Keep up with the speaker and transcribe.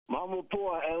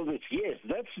Mopoa, Elvis, yes,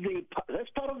 that's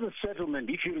part of the settlement.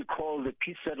 If you recall, the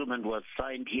peace settlement was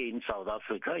signed here in South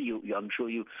Africa. I'm sure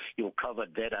you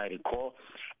covered that, I recall.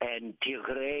 And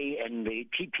Tigray and the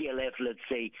TPLF, let's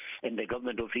say, and the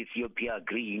government of Ethiopia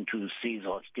agreeing to cease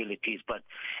hostilities. But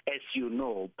as you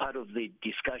know, part of the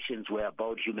discussions were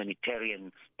about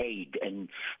humanitarian aid and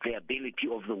the ability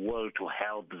of the world to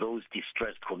help those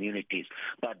distressed communities.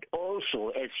 But also,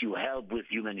 as you help with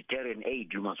humanitarian aid,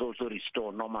 you must also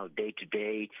restore normal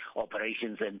day-to-day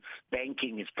operations, and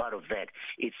banking is part of that.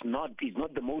 It's not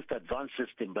the most advanced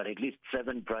system, but at least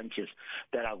 7 branches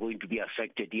that are going to be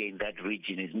affected here in that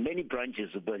region. It's many branches,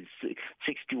 about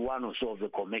 61 or so of the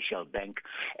commercial bank,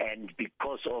 and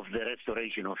because of the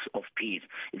restoration of peace,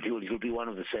 it will be one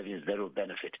of the services that will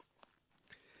benefit.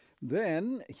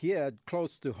 Then, here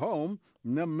close to home,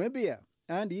 Namibia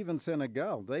and even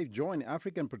Senegal, they've joined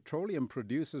African Petroleum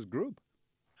Producers Group.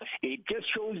 It just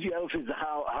shows you, Elvis,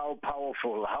 how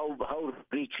powerful, how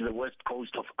rich the west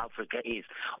coast of Africa is.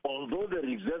 Although the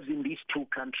reserves in these two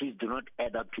countries do not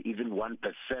add up to even 1%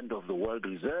 of the world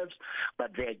reserves, but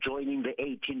they're joining the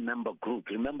 18-member group.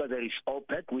 Remember, there is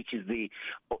OPEC, which is the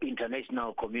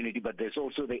international community, but there's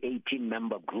also the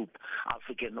 18-member group,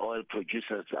 African Oil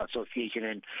Producers Association,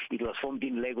 and it was formed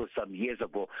in Lagos some years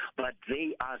ago. But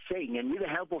they are saying, and with the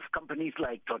help of companies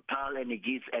like Total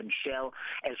Energies and Shell,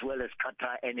 as well as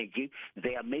Qatar Energy,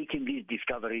 they are making these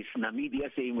discoveries. Namibia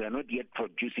saying we are not yet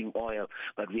producing oil,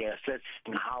 but we are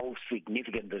assessing how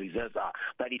significant the reserves are.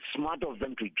 But it's smart of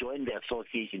them to join the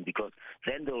association, because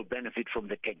then they will benefit from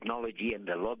the technology and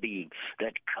the lobbying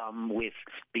that come with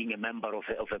being a member of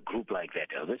a group like that,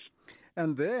 Elvis.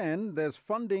 And then there's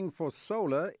funding for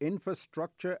solar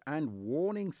infrastructure and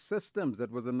warning systems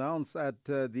that was announced at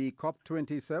the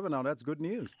COP27. Now, that's good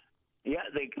news. Yeah,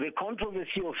 the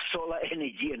controversy of solar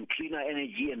energy and cleaner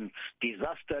energy and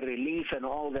disaster relief and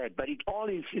all that, but it all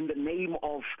is in the name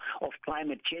of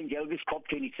climate change. Elvis,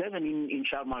 COP27 in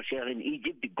Sharm el-Sheikh in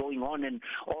Egypt going on, and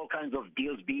all kinds of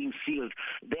deals being sealed.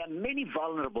 There are many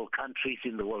vulnerable countries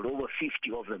in the world, over 50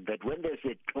 of them, that when there's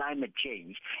a climate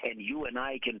change, and you and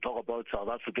I can talk about South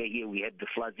Africa here, we had the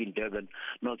floods in Durban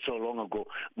not so long ago.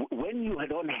 When you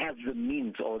don't have the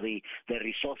means or the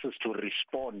resources to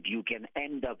respond, you can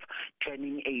end up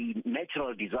turning a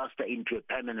natural disaster into a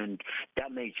permanent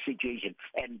damage situation.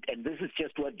 And this is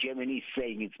just what Germany is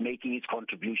saying. It's making its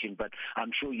contribution, but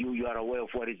I'm sure you are aware of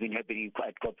what has been happening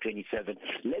at COP27.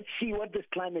 Let's see what this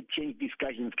climate change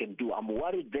discussions can do. I'm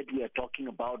worried that we are talking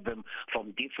about them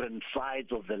from different sides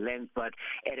of the lens, but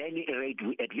at any rate,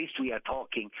 at least we are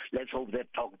talking. Let's hope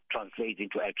that talk translates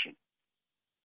into action.